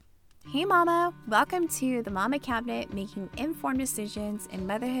Hey Mama, welcome to the Mama Cabinet Making Informed Decisions in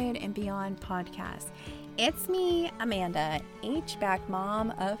Motherhood and Beyond podcast. It's me, Amanda, H-back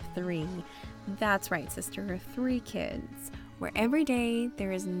mom of 3. That's right, sister, 3 kids, where every day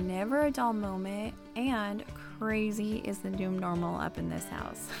there is never a dull moment and crazy is the new normal up in this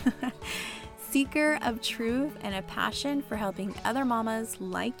house. Seeker of truth and a passion for helping other mamas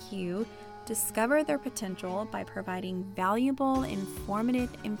like you discover their potential by providing valuable, informative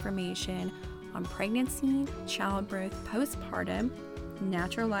information on pregnancy, childbirth, postpartum,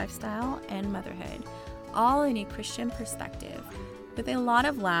 natural lifestyle, and motherhood, all in a Christian perspective. With a lot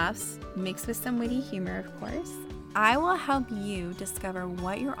of laughs, mixed with some witty humor, of course, I will help you discover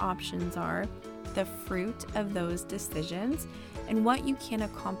what your options are, the fruit of those decisions, and what you can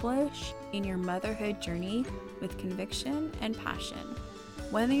accomplish in your motherhood journey with conviction and passion.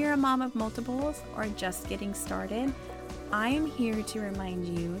 Whether you're a mom of multiples or just getting started, I am here to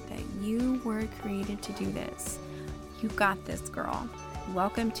remind you that you were created to do this. You got this, girl.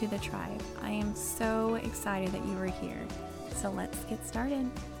 Welcome to the tribe. I am so excited that you are here. So let's get started.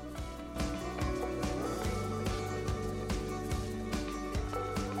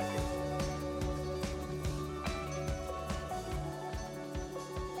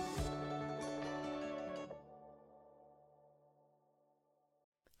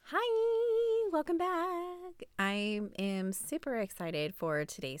 Hi, welcome back. I am super excited for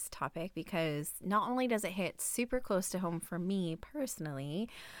today's topic because not only does it hit super close to home for me personally,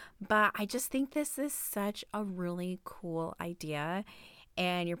 but I just think this is such a really cool idea.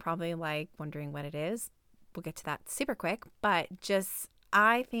 And you're probably like wondering what it is. We'll get to that super quick, but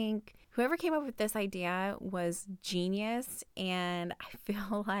I think whoever came up with this idea was genius, and I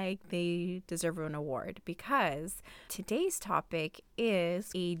feel like they deserve an award because today's topic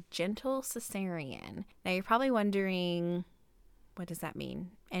is a gentle cesarean. Now, you're probably wondering, what does that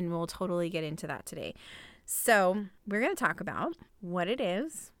mean? And we'll totally get into that today. So we're going to talk about what it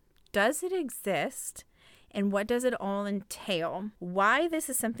is, does it exist, and what does it all entail? Why this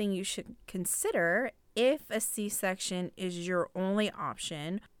is something you should consider if a C-section is your only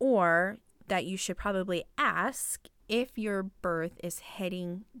option, or that you should probably ask if your birth is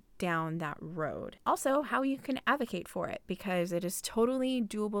heading down that road. Also, how you can advocate for it, because it is totally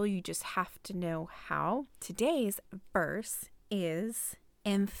doable. You just have to know how. Today's verse is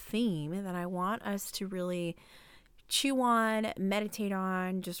and theme that I want us to really chew on, meditate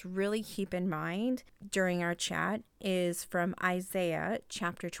on, just really keep in mind during our chat is from Isaiah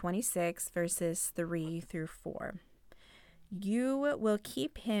chapter 26, verses 3 through 4. You will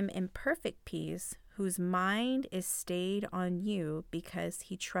keep him in perfect peace, whose mind is stayed on you because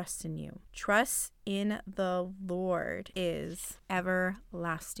he trusts in you. Trust in the Lord is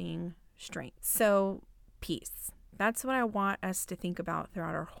everlasting strength. So, peace. That's what I want us to think about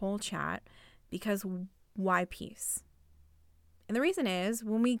throughout our whole chat, because why peace? And the reason is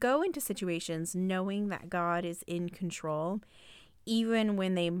when we go into situations knowing that God is in control, even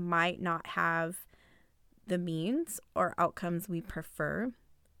when they might not have the means or outcomes we prefer,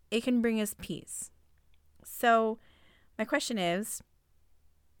 it can bring us peace. So my question is,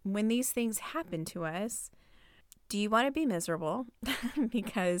 when these things happen to us, do you want to be miserable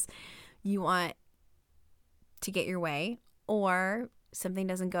because you want to get your way, or something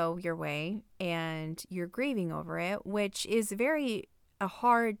doesn't go your way and you're grieving over it, which is a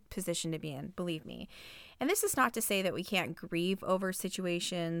hard position to be in, believe me. And this is not to say that we can't grieve over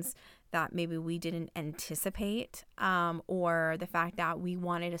situations that maybe we didn't anticipate, or the fact that we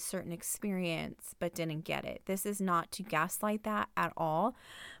wanted a certain experience but didn't get it. This is not to gaslight that at all,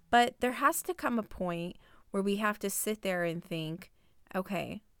 but there has to come a point where we have to sit there and think,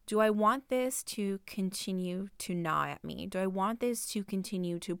 okay, do I want this to continue to gnaw at me? Do I want this to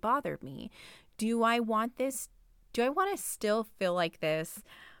continue to bother me? Do I want to still feel like this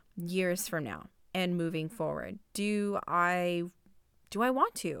years from now and moving forward? Do I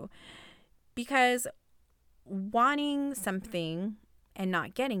want to? Because wanting something and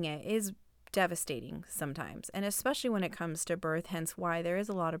not getting it is devastating sometimes, and especially when it comes to birth, hence why there is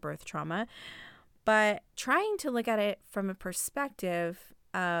a lot of birth trauma. But trying to look at it from a perspective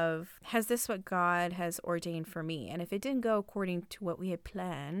of, has this what God has ordained for me? And if it didn't go according to what we had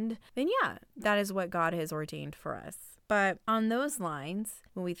planned, then yeah, that is what God has ordained for us. But on those lines,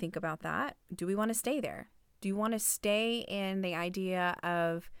 when we think about that, do we want to stay there? Do you want to stay in the idea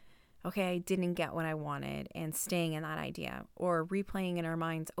of, okay, I didn't get what I wanted, and staying in that idea, or replaying in our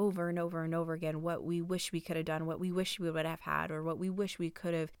minds over and over and over again what we wish we could have done, what we wish we would have had, or what we wish we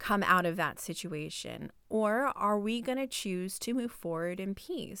could have come out of that situation? Or are we going to choose to move forward in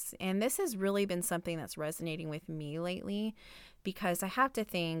peace? And this has really been something that's resonating with me lately, because I have to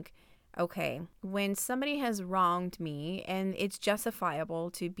think, Okay, when somebody has wronged me, and it's justifiable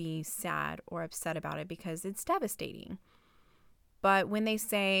to be sad or upset about it because it's devastating. But when they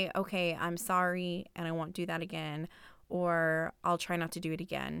say, okay, I'm sorry and I won't do that again, or I'll try not to do it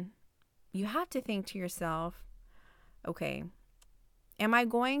again, you have to think to yourself, okay, am I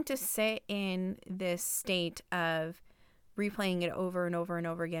going to sit in this state of replaying it over and over and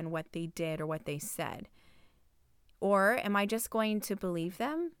over again, what they did or what they said? Or am I just going to believe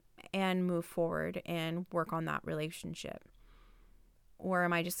them and move forward and work on that relationship? Or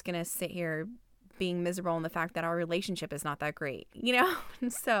am I just going to sit here being miserable in the fact that our relationship is not that great,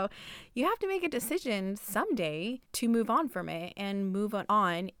 So you have to make a decision someday to move on from it and move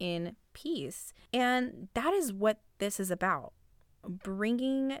on in peace. And that is what this is about,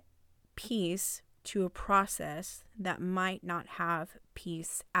 bringing peace to a process that might not have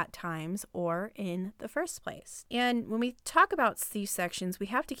peace at times or in the first place. And when we talk about C-sections, we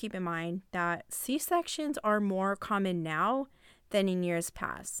have to keep in mind that C-sections are more common now than in years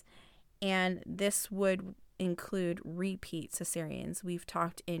past. And this would include repeat cesareans. We've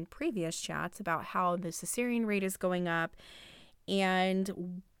talked in previous chats about how the cesarean rate is going up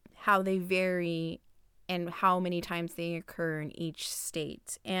and how they vary and how many times they occur in each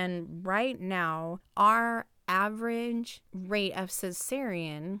state. And right now, our average rate of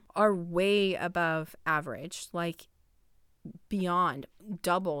cesarean are way above average, like beyond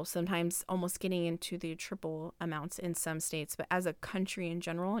double, sometimes almost getting into the triple amounts in some states. But as a country in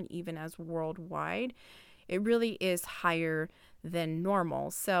general, and even as worldwide, it really is higher than normal.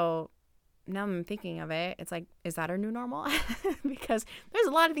 So now I'm thinking of it, it's like, is that our new normal? Because there's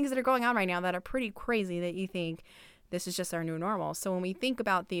a lot of things that are going on right now that are pretty crazy that you think this is just our new normal. So when we think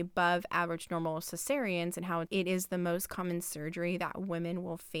about the above average normal cesareans and how it is the most common surgery that women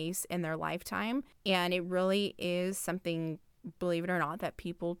will face in their lifetime, and it really is something, believe it or not, that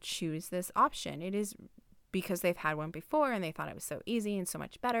people choose this option. It is because they've had one before and they thought it was so easy and so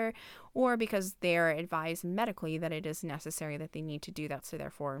much better, or because they're advised medically that it is necessary that they need to do that. So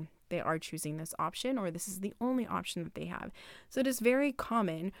therefore they are choosing this option, or this is the only option that they have. So it is very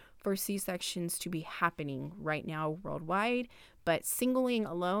common for C-sections to be happening right now worldwide, but singling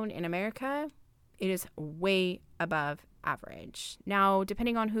alone in America, it is way above average. Now,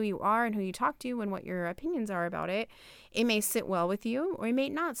 depending on who you are and who you talk to and what your opinions are about it, it may sit well with you or it may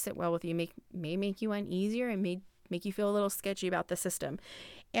not sit well with you. May make you uneasy, and may make you feel a little sketchy about the system.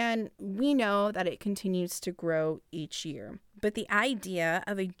 And we know that it continues to grow each year. But the idea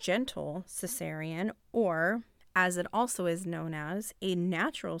of a gentle cesarean, or as it also is known as a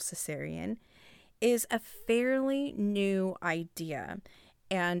natural cesarean, is a fairly new idea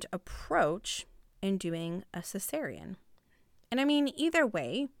and approach in doing a cesarean. And I mean, either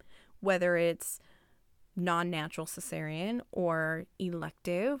way, whether it's non-natural cesarean or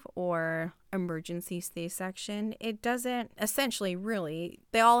elective or emergency C-section, it doesn't essentially really,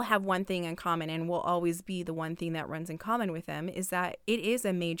 they all have one thing in common, and will always be the one thing that runs in common with them, is that it is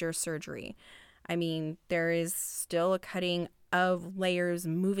a major surgery. I mean, there is still a cutting of layers,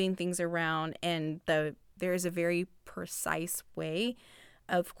 moving things around, and there is a very precise way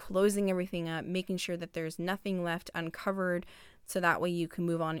of closing everything up, making sure that there's nothing left uncovered, so that way you can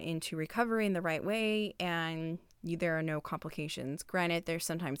move on into recovery in the right way and there are no complications. Granted, there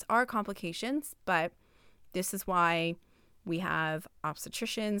sometimes are complications, but this is why we have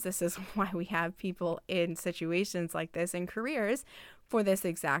obstetricians. This is why we have people in situations like this in careers for this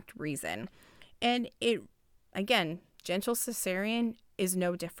exact reason. And it, again, gentle cesarean is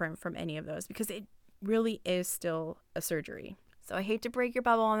no different from any of those because it really is still a surgery. So I hate to break your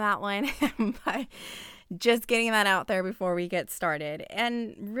bubble on that one, but just getting that out there before we get started.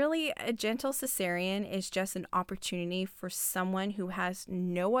 And really, a gentle cesarean is just an opportunity for someone who has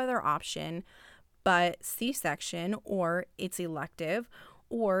no other option but C-section, or it's elective,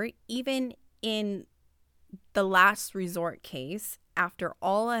 or even in the last resort case, after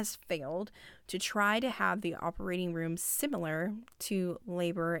all has failed, to try to have the operating room similar to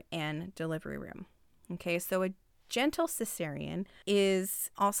labor and delivery room. Okay, so a gentle cesarean is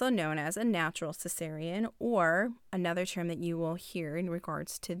also known as a natural cesarean, or another term that you will hear in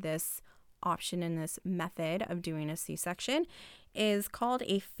regards to this option and this method of doing a C-section is called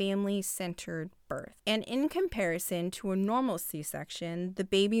a family-centered birth. And in comparison to a normal C-section, the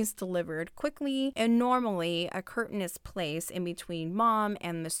baby is delivered quickly, and normally a curtain is placed in between mom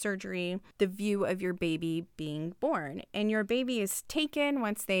and the surgery, the view of your baby being born. And your baby is taken.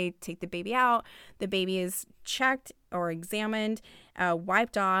 Once they take the baby out, the baby is checked or examined,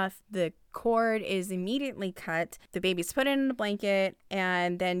 wiped off, the cord is immediately cut, the baby's put in a blanket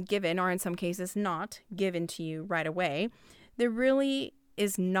and then given, or in some cases not given to you right away. There really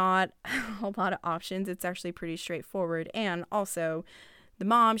is not a lot of options. It's actually pretty straightforward. And also, the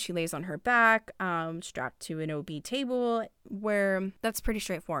mom, she lays on her back, strapped to an OB table, where that's pretty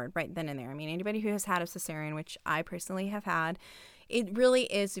straightforward right then and there. I mean, anybody who has had a cesarean, which I personally have had, it really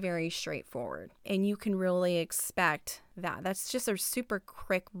is very straightforward. And you can really expect that. That's just a super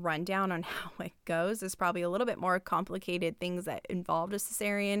quick rundown on how it goes. There's probably a little bit more complicated things that involved a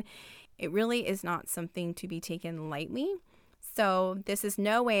cesarean. It really is not something to be taken lightly. So this is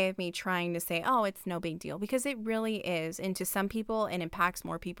no way of me trying to say, oh, it's no big deal, because it really is. And to some people, it impacts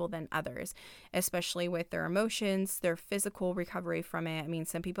more people than others, especially with their emotions, their physical recovery from it. I mean,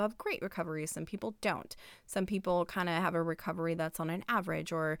 some people have great recovery, some people don't. Some people kind of have a recovery that's on an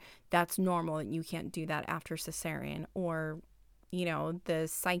average, or that's normal, and you can't do that after cesarean, or, you know, the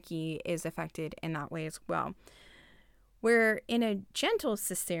psyche is affected in that way as well. Where in a gentle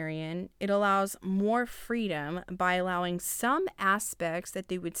cesarean, it allows more freedom by allowing some aspects that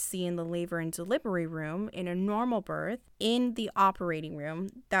they would see in the labor and delivery room in a normal birth in the operating room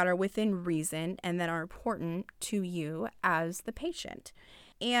that are within reason and that are important to you as the patient.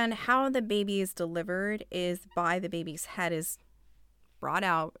 And how the baby is delivered is by the baby's head is brought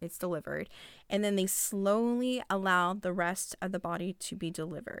out, it's delivered, and then they slowly allow the rest of the body to be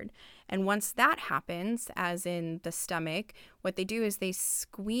delivered. And once that happens, as in the stomach, what they do is they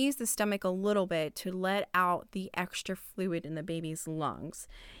squeeze the stomach a little bit to let out the extra fluid in the baby's lungs.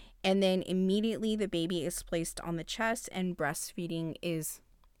 And then immediately the baby is placed on the chest and breastfeeding is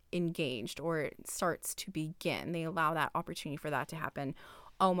engaged, or it starts to begin. They allow that opportunity for that to happen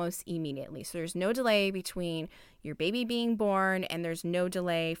almost immediately. So there's no delay between your baby being born, and there's no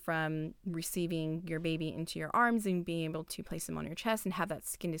delay from receiving your baby into your arms and being able to place them on your chest and have that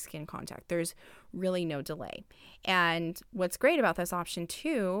skin to skin contact. There's really no delay. And what's great about this option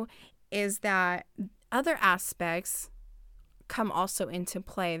too is that other aspects come also into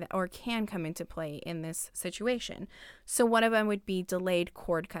play, or can come into play in this situation. So one of them would be delayed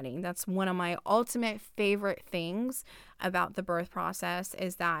cord cutting. That's one of my ultimate favorite things about the birth process,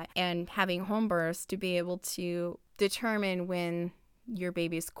 is that, and having home births, to be able to determine when your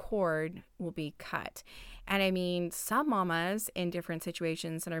baby's cord will be cut. And I mean, some mamas in different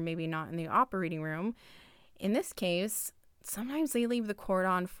situations that are maybe not in the operating room, in this case, sometimes they leave the cord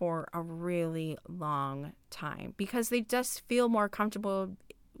on for a really long time because they just feel more comfortable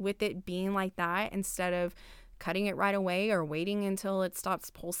with it being like that, instead of cutting it right away or waiting until it stops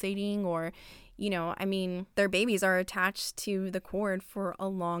pulsating, or, you know, I mean, their babies are attached to the cord for a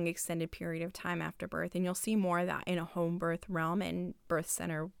long extended period of time after birth. And you'll see more of that in a home birth realm and birth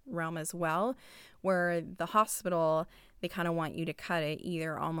center realm as well, where the hospital, they kind of want you to cut it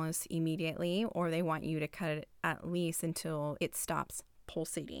either almost immediately, or they want you to cut it at least until it stops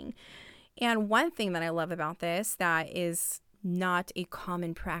pulsating. And one thing that I love about this that is not a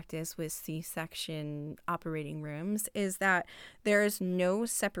common practice with C-section operating rooms is that there is no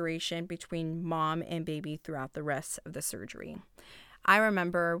separation between mom and baby throughout the rest of the surgery. I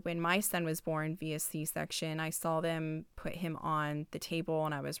remember when my son was born via C-section, I saw them put him on the table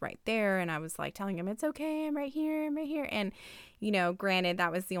and I was right there, and I was like telling him, it's okay, I'm right here, I'm right here. And, you know, granted,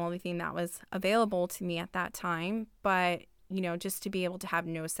 that was the only thing that was available to me at that time, but you know, just to be able to have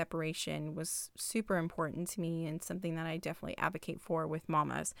no separation was super important to me, and something that I definitely advocate for with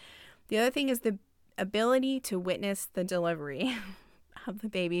mamas. The other thing is the ability to witness the delivery of the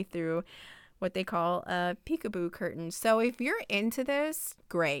baby through what they call a peekaboo curtain. So if you're into this,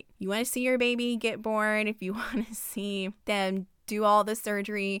 great. You want to see your baby get born, if you want to see them do all the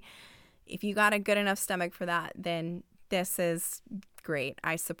surgery, if you got a good enough stomach for that, then this is great.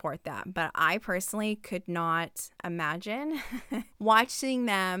 I support that. But I personally could not imagine watching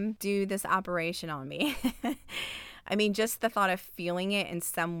them do this operation on me. I mean, just the thought of feeling it in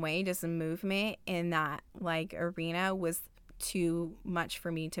some way, just movement in that like arena, was too much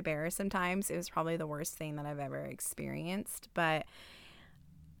for me to bear sometimes. It was probably the worst thing that I've ever experienced. But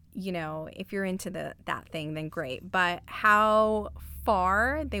you know, if you're into that thing, then great. But how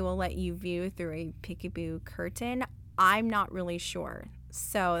far they will let you view through a peekaboo curtain, I'm not really sure.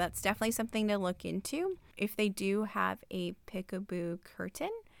 So that's definitely something to look into. If they do have a peekaboo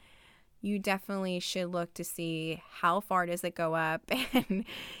curtain, you definitely should look to see how far does it go up, and,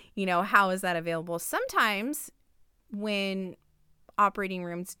 you know, how is that available. Sometimes when operating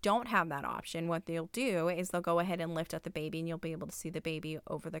rooms don't have that option, what they'll do is they'll go ahead and lift up the baby, and you'll be able to see the baby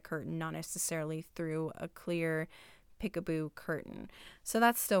over the curtain, not necessarily through a clear peekaboo curtain. So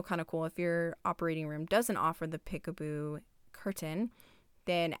that's still kind of cool. If your operating room doesn't offer the peekaboo curtain,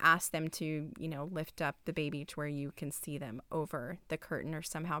 then ask them to, lift up the baby to where you can see them over the curtain or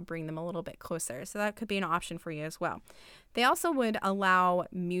somehow bring them a little bit closer. So that could be an option for you as well. They also would allow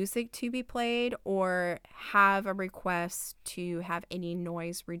music to be played or have a request to have any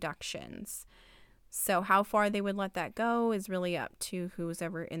noise reductions. So how far they would let that go is really up to who's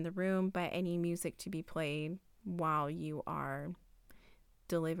ever in the room, but any music to be played while you are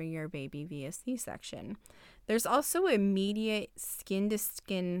delivering your baby via C-section. There's also immediate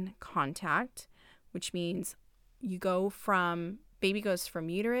skin-to-skin contact, which means baby goes from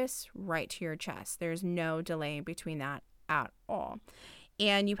uterus right to your chest. There's no delay between that at all.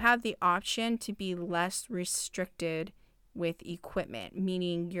 And you have the option to be less restricted with equipment,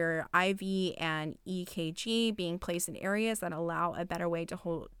 meaning your IV and EKG being placed in areas that allow a better way to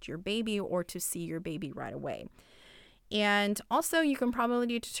hold your baby or to see your baby right away. And also you can probably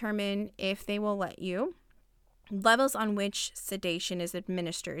determine if they will let you levels on which sedation is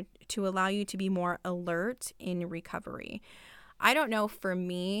administered to allow you to be more alert in recovery. I don't know, for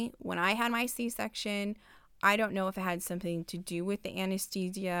me, when I had my C-section, I don't know if it had something to do with the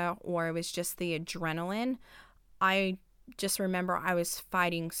anesthesia or it was just the adrenaline. I just remember I was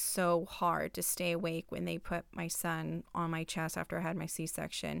fighting so hard to stay awake when they put my son on my chest after I had my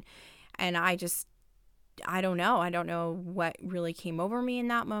C-section. And I don't know. I don't know what really came over me in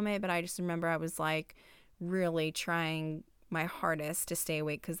that moment, but I just remember I was like really trying my hardest to stay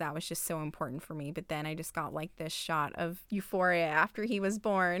awake because that was just so important for me. But then I just got like this shot of euphoria after he was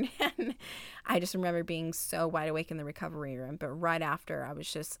born. And I just remember being so wide awake in the recovery room. But right after, I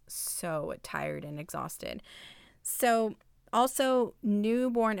was just so tired and exhausted. So also,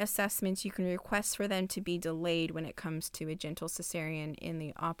 newborn assessments, you can request for them to be delayed when it comes to a gentle cesarean in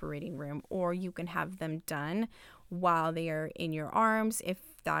the operating room, or you can have them done while they are in your arms if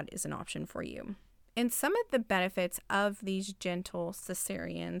that is an option for you. And some of the benefits of these gentle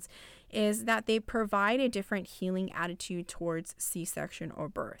cesareans is that they provide a different healing attitude towards C-section or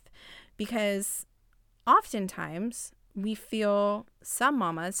birth, because oftentimes some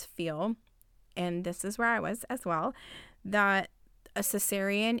mamas feel, and this is where I was as well, that a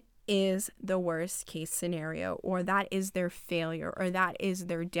cesarean is the worst case scenario, or that is their failure, or that is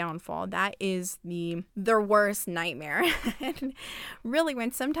their downfall. That is their worst nightmare. And really,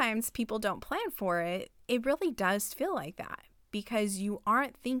 when sometimes people don't plan for it, it really does feel like that, because you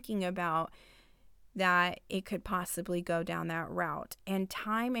aren't thinking about that it could possibly go down that route. And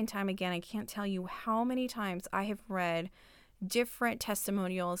time again, I can't tell you how many times I have read different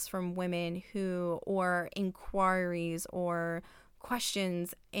testimonials from women or inquiries or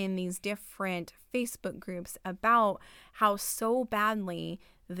questions in these different Facebook groups about how so badly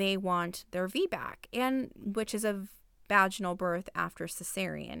they want their VBAC, and which is a vaginal birth after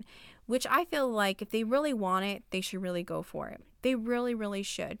cesarean, which I feel like if they really want it, they should really go for it. They really, really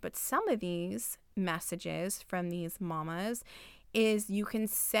should. But some of these messages from these mamas is you can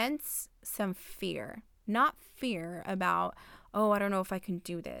sense some fear. Not fear about, oh, I don't know if I can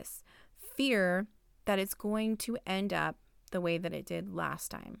do this. Fear that it's going to end up the way that it did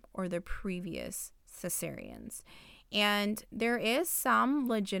last time or the previous cesareans. And there is some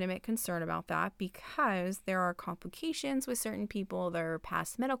legitimate concern about that because there are complications with certain people, their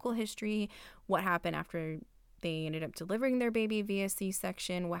past medical history, what happened after they ended up delivering their baby via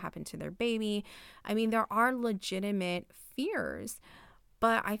C-section, what happened to their baby. I mean, there are legitimate fears,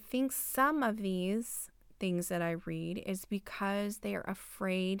 but I think some of these things that I read is because they are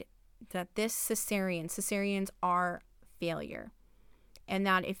afraid that this cesareans are failure. And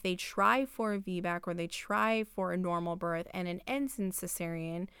that if they try for a VBAC or they try for a normal birth and it ends in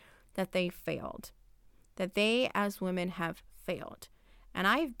cesarean, that they failed. That they as women have failed. And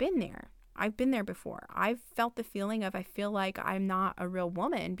I've been there. I've been there before. I've felt the feeling of I feel like I'm not a real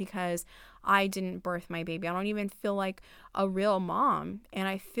woman because I didn't birth my baby. I don't even feel like a real mom. And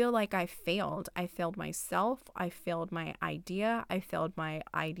I feel like I failed. I failed myself. I failed my idea. I failed my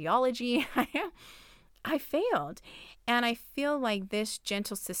ideology. I failed. And I feel like this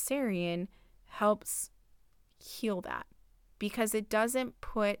gentle cesarean helps heal that because it doesn't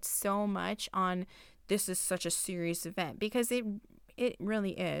put so much on this is such a serious event, because it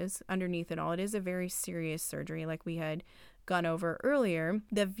really is underneath it all. It is a very serious surgery like we had gone over earlier.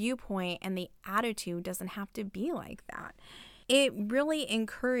 The viewpoint and the attitude doesn't have to be like that. It really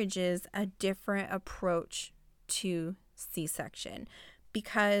encourages a different approach to C-section.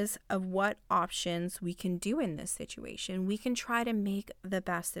 Because of what options we can do in this situation. We can try to make the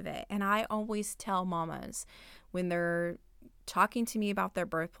best of it. And I always tell mamas when they're talking to me about their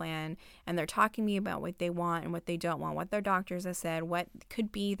birth plan and they're talking to me about what they want and what they don't want, what their doctors have said, what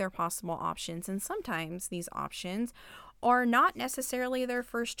could be their possible options. And sometimes these options are not necessarily their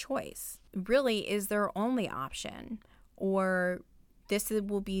first choice, really is their only option, or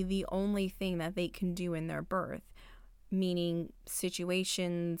will be the only thing that they can do in their birth, meaning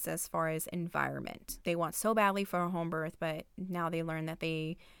situations as far as environment. They want so badly for a home birth, but now they learn that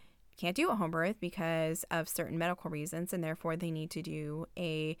they can't do a home birth because of certain medical reasons, and therefore they need to do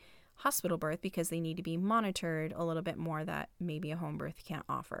a hospital birth because they need to be monitored a little bit more that maybe a home birth can't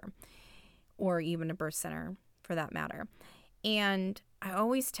offer, or even a birth center for that matter. And I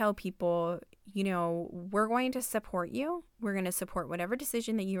always tell people, we're going to support you. We're going to support whatever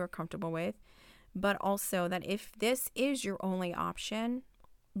decision that you are comfortable with, but also that if this is your only option,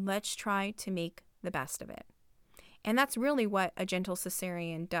 let's try to make the best of it. And that's really what a gentle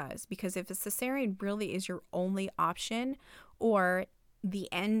cesarean does, because if a cesarean really is your only option, or the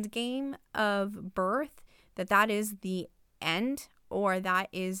end game of birth, that is the end, or that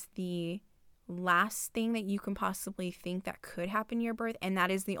is the last thing that you can possibly think that could happen in your birth, and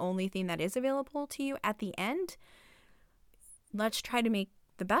that is the only thing that is available to you at the end, let's try to make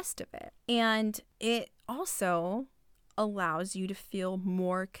the best of it. And it also allows you to feel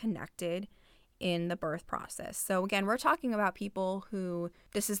more connected in the birth process. So again, we're talking about people who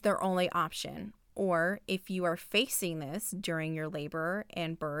this is their only option, or if you are facing this during your labor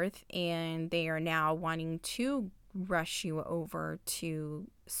and birth and they are now wanting to rush you over to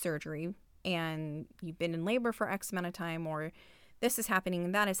surgery and you've been in labor for X amount of time, or this is happening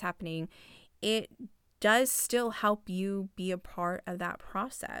and that is happening, it does still help you be a part of that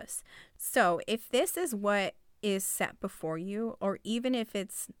process. So if this is what is set before you, or even if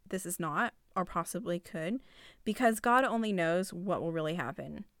this is not, or possibly could, because God only knows what will really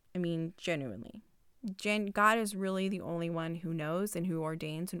happen. I mean, genuinely. God is really the only one who knows and who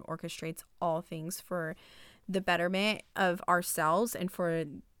ordains and orchestrates all things for the betterment of ourselves and for,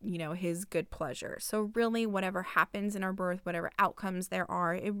 his good pleasure. So really, whatever happens in our birth, whatever outcomes there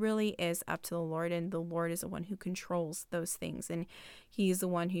are, it really is up to the Lord, and the Lord is the one who controls those things, and he's the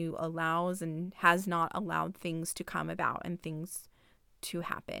one who allows and has not allowed things to come about and things to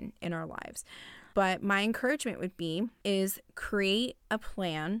happen in our lives. But my encouragement would is create a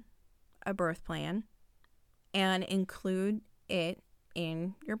plan, a birth plan, and include it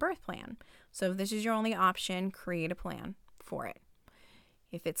in your birth plan. So if this is your only option, create a plan for it.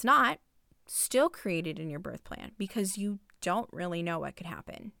 If it's not, still create it in your birth plan, because you don't really know what could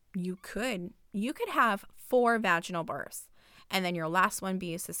happen. You could have 4 vaginal births and then your last one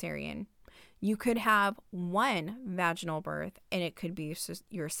be a cesarean. You could have 1 vaginal birth and it could be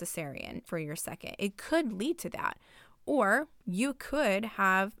your cesarean for your second. It could lead to that. Or you could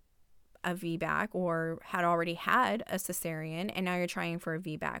have a VBAC or had already had a cesarean and now you're trying for a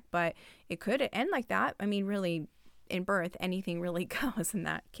VBAC, but it could end like that. I mean, really, in birth, anything really goes in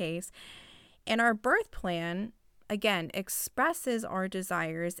that case. And our birth plan, again, expresses our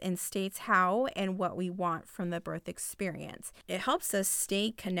desires and states how and what we want from the birth experience. It helps us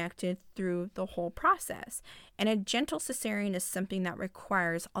stay connected through the whole process. And a gentle cesarean is something that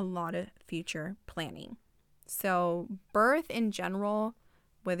requires a lot of future planning. So birth in general,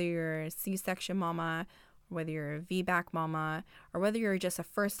 whether you're a C-section mama, whether you're a VBAC mama, or whether you're just a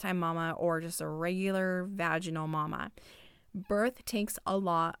first-time mama or just a regular vaginal mama, birth takes a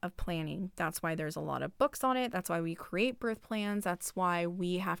lot of planning. That's why there's a lot of books on it. That's why we create birth plans. That's why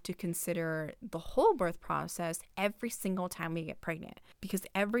we have to consider the whole birth process every single time we get pregnant, because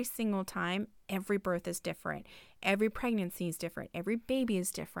every single time, every birth is different. Every pregnancy is different. Every baby is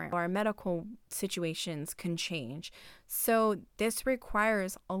different. Our medical situations can change. So this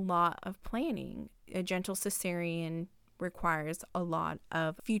requires a lot of planning. A gentle cesarean requires a lot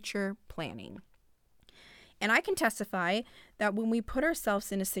of future planning. And I can testify that when we put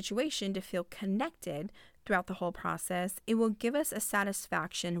ourselves in a situation to feel connected throughout the whole process, it will give us a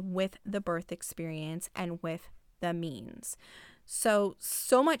satisfaction with the birth experience and with the means. So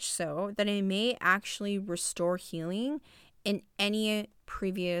much so that it may actually restore healing in any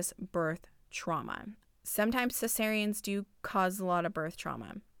previous birth trauma. Sometimes cesareans do cause a lot of birth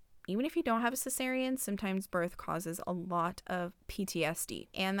trauma. Even if you don't have a cesarean, sometimes birth causes a lot of PTSD.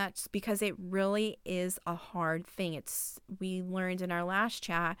 And that's because it really is a hard thing. We learned in our last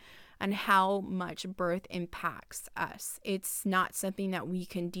chat on how much birth impacts us. It's not something that we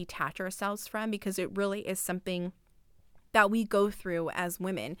can detach ourselves from, because it really is something that we go through as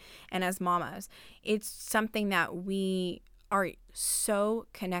women and as mamas. It's something that we are so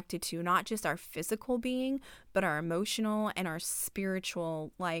connected to, not just our physical being, but our emotional and our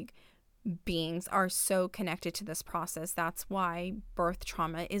spiritual beings are so connected to this process. That's why birth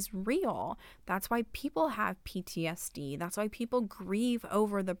trauma is real. That's why people have PTSD. That's why people grieve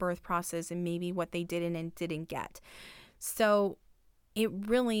over the birth process and maybe what they didn't and didn't get. So it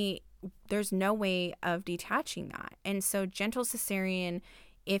really, there's no way of detaching that. And so gentle cesarean,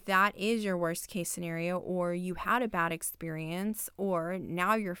 if that is your worst case scenario, or you had a bad experience, or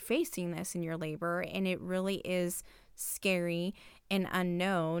now you're facing this in your labor and it really is scary and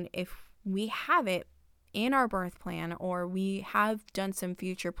unknown, if we have it in our birth plan or we have done some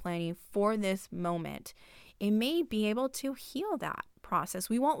future planning for this moment, it may be able to heal that process.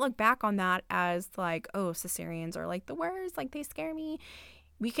 We won't look back on that as like, oh, cesareans are like the worst, like they scare me.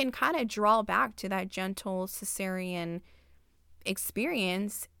 We can kind of draw back to that gentle cesarean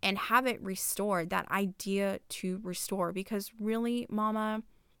experience and have it restored, that idea to restore, because really, mama,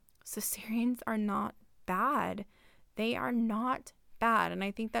 cesareans are not bad. They are not bad. And I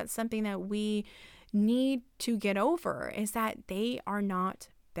think that's something that we need to get over, is that they are not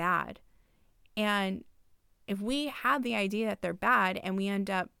bad. And if we have the idea that they're bad and we end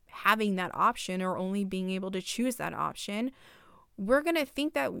up having that option or only being able to choose that option, we're going to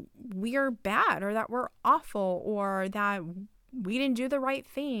think that we are bad or that we're awful or that we didn't do the right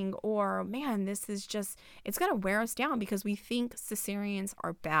thing, or man, this is just, it's going to wear us down because we think cesareans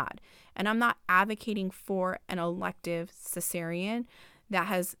are bad. And I'm not advocating for an elective cesarean. That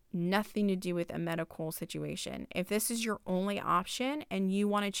has nothing to do with a medical situation. If this is your only option and you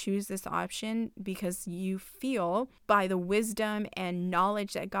want to choose this option because you feel by the wisdom and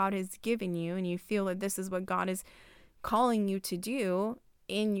knowledge that God has given you, and you feel that this is what God is calling you to do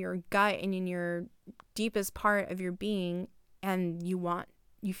in your gut and in your deepest part of your being, and you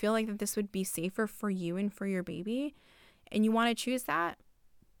feel like that this would be safer for you and for your baby, and you want to choose that,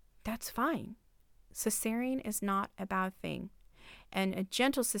 that's fine. Cesarean is not a bad thing. And a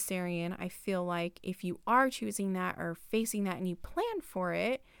gentle cesarean, I feel like if you are choosing that or facing that and you plan for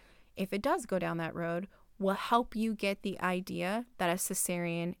it, if it does go down that road, will help you get the idea that a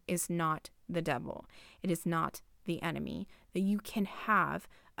cesarean is not the devil. It is not the enemy. That you can have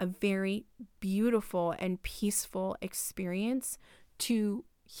a very beautiful and peaceful experience to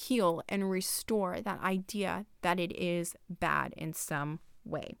heal and restore that idea that it is bad in some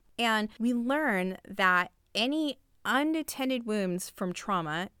way. And we learn that any unattended wounds from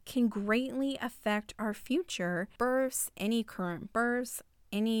trauma can greatly affect our future births, any current births,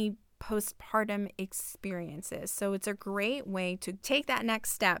 any postpartum experiences. So it's a great way to take that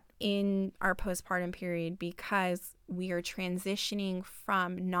next step in our postpartum period, because we are transitioning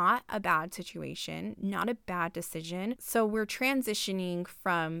from not a bad situation, not a bad decision. So we're transitioning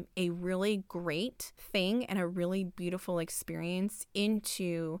from a really great thing and a really beautiful experience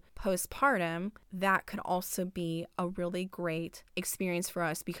into postpartum that could also be a really great experience for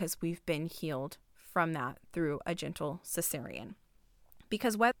us because we've been healed from that through a gentle cesarean.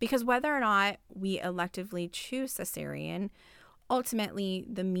 Because whether or not we electively choose cesarean, ultimately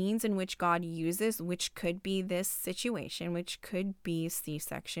the means in which God uses, which could be this situation, which could be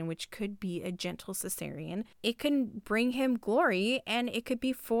C-section, which could be a gentle cesarean, it can bring him glory and it could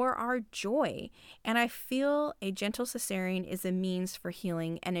be for our joy. And I feel a gentle cesarean is a means for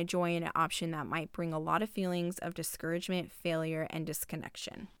healing and a joy and an option that might bring a lot of feelings of discouragement, failure, and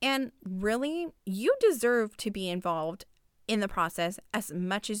disconnection. And really, you deserve to be involved in the process as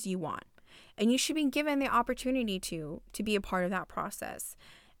much as you want. And you should be given the opportunity to be a part of that process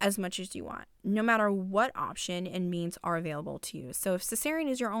as much as you want, no matter what option and means are available to you. So if cesarean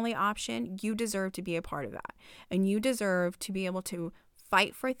is your only option, you deserve to be a part of that. And you deserve to be able to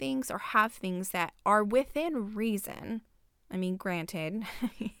fight for things or have things that are within reason. I mean, granted,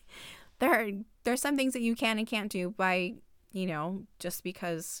 there's some things that you can and can't do by, just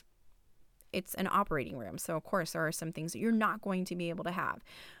because it's an operating room. So of course there are some things that you're not going to be able to have.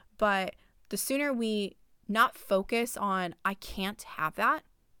 But the sooner we not focus on, I can't have that,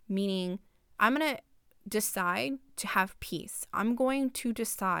 meaning I'm going to decide to have peace. I'm going to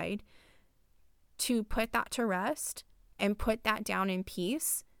decide to put that to rest and put that down in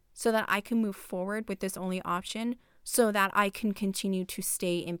peace so that I can move forward with this only option, so that I can continue to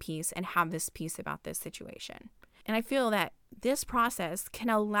stay in peace and have this peace about this situation. And I feel that this process can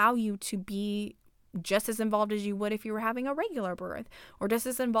allow you to be just as involved as you would if you were having a regular birth, or just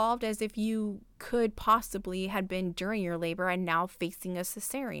as involved as if you could possibly had been during your labor and now facing a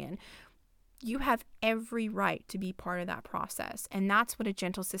cesarean. You have every right to be part of that process. And that's what a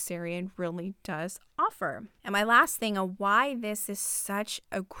gentle cesarean really does offer. And my last thing of why this is such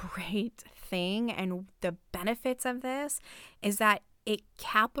a great thing and the benefits of this is that it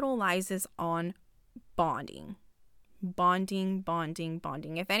capitalizes on bonding. Bonding.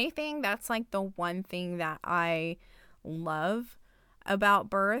 If anything, that's like the one thing that I love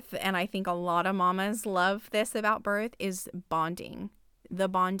about birth, and I think a lot of mamas love this about birth, is bonding. the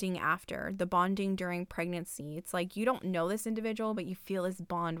bonding after, the bonding during pregnancy. It's like you don't know this individual, but you feel this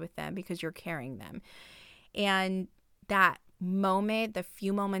bond with them because you're carrying them. And that moment, the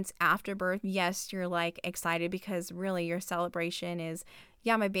few moments after birth, yes, you're like excited because really your celebration is,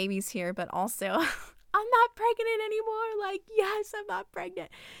 yeah, my baby's here, but also I'm not pregnant anymore. Like, yes, I'm not pregnant.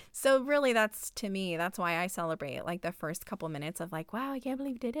 So really to me, that's why I celebrate like the first couple minutes of like, wow, I can't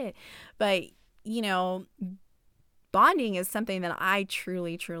believe you did it. But, bonding is something that I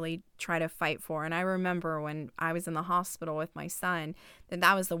truly, truly try to fight for. And I remember when I was in the hospital with my son,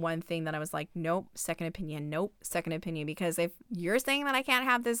 that was the one thing that I was like, nope, second opinion, nope, second opinion. Because if you're saying that I can't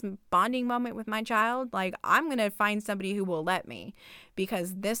have this bonding moment with my child, like I'm going to find somebody who will let me,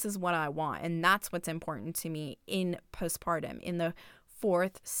 because this is what I want. And that's what's important to me in postpartum, in the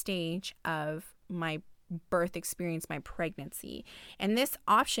fourth stage of my birth experience, my pregnancy. And this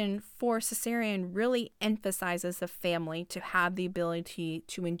option for cesarean really emphasizes the family to have the ability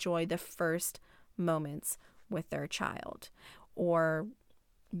to enjoy the first moments with their child, or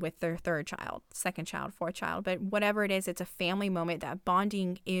with their third child, second child, fourth child. But whatever it is, it's a family moment. That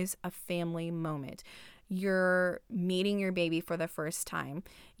bonding is a family moment. You're meeting your baby for the first time.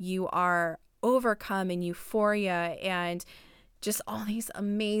 You are overcome in euphoria and just all these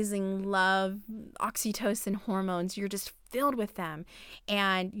amazing love, oxytocin hormones. You're just filled with them,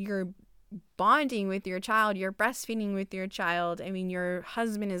 and you're bonding with your child. You're breastfeeding with your child. I mean, your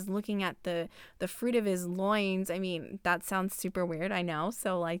husband is looking at the fruit of his loins. I mean, that sounds super weird, I know.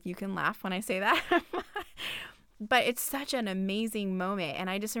 So like, you can laugh when I say that, but it's such an amazing moment. And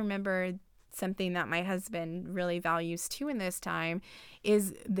I just remember something that my husband really values too in this time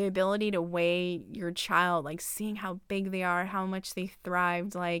is the ability to weigh your child, like seeing how big they are, how much they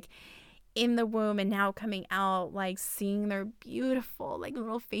thrived, like in the womb and now coming out, like seeing their beautiful like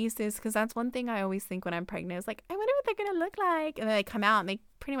little faces. Because that's one thing I always think when I'm pregnant is like, I wonder what they're gonna look like. And then they come out and they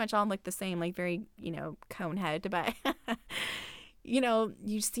pretty much all look the same, like very, cone head, but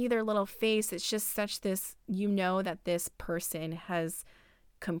you see their little face. It's just such this, that this person has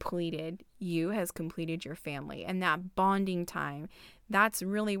completed your family, and that bonding time, that's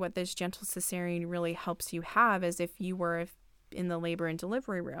really what this gentle cesarean really helps you have, as if you were in the labor and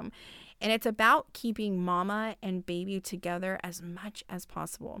delivery room. And it's about keeping mama and baby together as much as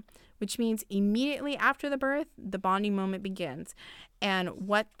possible, which means immediately after the birth, the bonding moment begins. And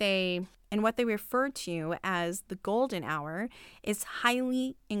what they refer to as the golden hour is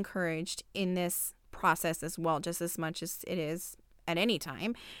highly encouraged in this process as well, just as much as it is at any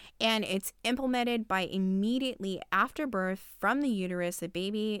time. And it's implemented by immediately after birth from the uterus. The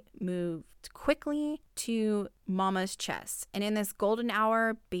baby moved quickly to mama's chest. And in this golden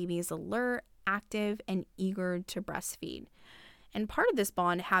hour, baby is alert, active, and eager to breastfeed. And part of this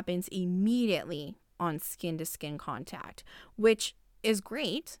bond happens immediately on skin-to-skin contact, which is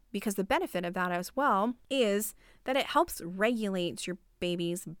great because the benefit of that as well is that it helps regulate your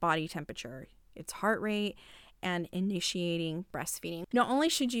baby's body temperature, its heart rate, and initiating breastfeeding. Not only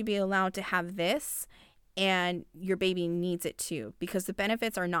should you be allowed to have this, and your baby needs it too, because the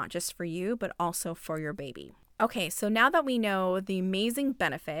benefits are not just for you, but also for your baby. Okay, so now that we know the amazing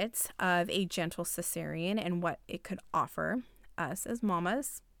benefits of a gentle cesarean and what it could offer us as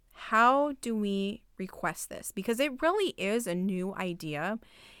mamas, how do we request this? Because it really is a new idea,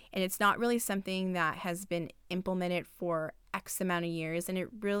 and it's not really something that has been implemented for X amount of years, and it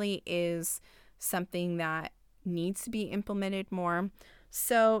really is something that needs to be implemented more.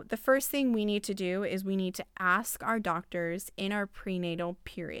 So the first thing we need to do is we need to ask our doctors in our prenatal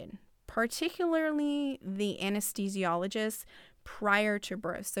period, particularly the anesthesiologist, prior to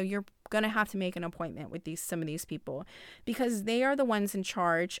birth. So you're going to have to make an appointment with some of these people, because they are the ones in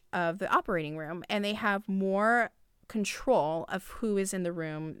charge of the operating room, and they have more control of who is in the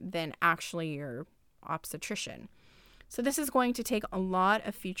room than actually your obstetrician. So this is going to take a lot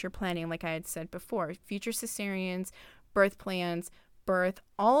of future planning, like I had said before. Future cesareans, birth plans, birth,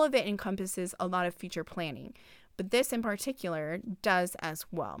 all of it encompasses a lot of future planning. But this in particular does as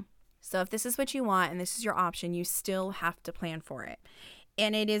well. So if this is what you want and this is your option, you still have to plan for it.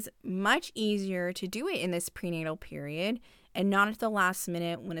 And it is much easier to do it in this prenatal period and not at the last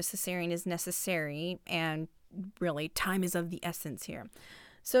minute when a cesarean is necessary, and really time is of the essence here.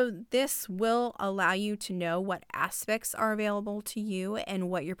 So this will allow you to know what aspects are available to you and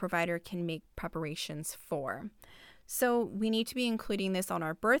what your provider can make preparations for. So we need to be including this on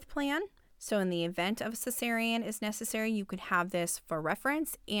our birth plan. So in the event of a cesarean is necessary, you could have this for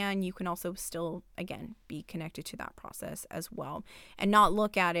reference, and you can also still, again, be connected to that process as well, and not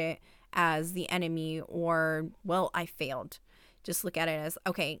look at it as the enemy or, well, I failed. Just look at it as,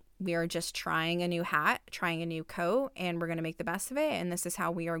 okay, we are just trying a new hat, trying a new coat, and we're going to make the best of it. And this is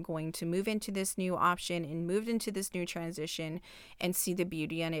how we are going to move into this new option and move into this new transition and see the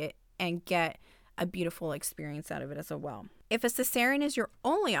beauty in it and get a beautiful experience out of it as well. If a cesarean is your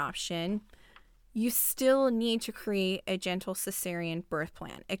only option, you still need to create a gentle cesarean birth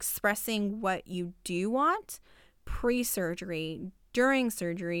plan, expressing what you do want pre-surgery, during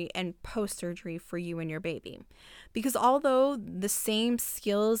surgery, and post-surgery for you and your baby. Because although the same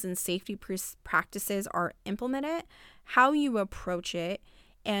skills and safety practices are implemented, how you approach it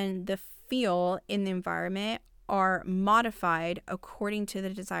and the feel in the environment are modified according to the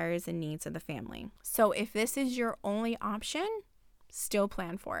desires and needs of the family. So if this is your only option, still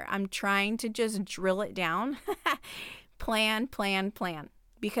plan for it. I'm trying to just drill it down. Plan.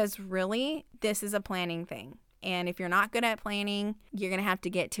 Because really, this is a planning thing. And if you're not good at planning, you're going to have to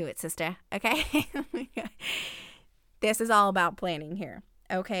get to it, sister. Okay? This is all about planning here.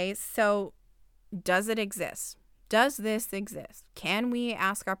 Okay? So does it exist? Does this exist? Can we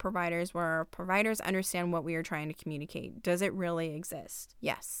ask our providers where our providers understand what we are trying to communicate? Does it really exist?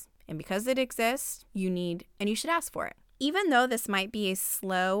 Yes. And because it exists, you should ask for it. Even though this might be a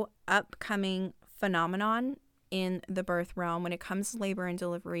slow, upcoming phenomenon in the birth realm when it comes to labor and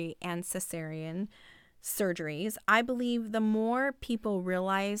delivery and cesarean surgeries, I believe the more people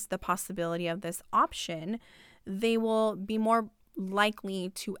realize the possibility of this option, they will be more likely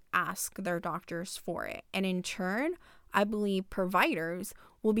to ask their doctors for it. And in turn, I believe providers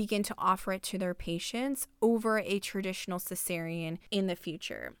will begin to offer it to their patients over a traditional cesarean in the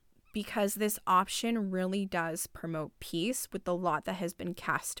future, because this option really does promote peace with the lot that has been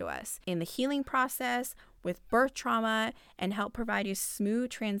cast to us in the healing process with birth trauma, and help provide a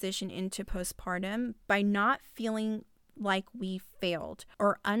smooth transition into postpartum by not feeling like we failed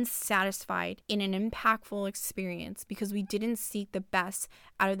or unsatisfied in an impactful experience because we didn't seek the best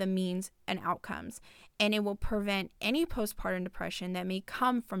out of the means and outcomes. And it will prevent any postpartum depression that may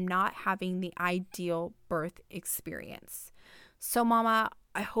come from not having the ideal birth experience. So mama,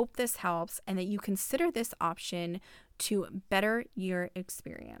 I hope this helps and that you consider this option to better your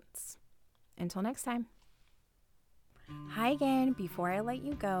experience. Until next time. Hi again. Before I let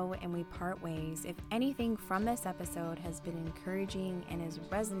you go and we part ways, if anything from this episode has been encouraging and is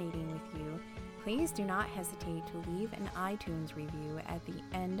resonating with you, please do not hesitate to leave an iTunes review at the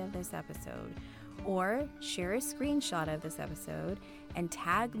end of this episode, or share a screenshot of this episode and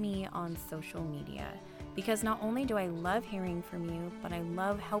tag me on social media. Because not only do I love hearing from you, but I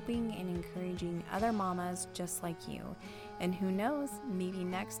love helping and encouraging other mamas just like you. And who knows, maybe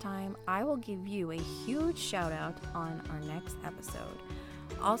next time I will give you a huge shout out on our next episode.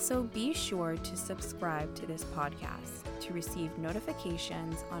 Also, be sure to subscribe to this podcast to receive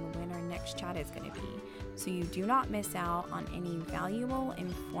notifications on when our next chat is going to be, so you do not miss out on any valuable,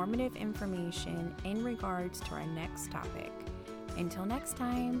 informative information in regards to our next topic. Until next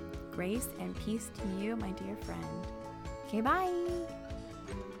time, grace and peace to you, my dear friend. Okay, bye.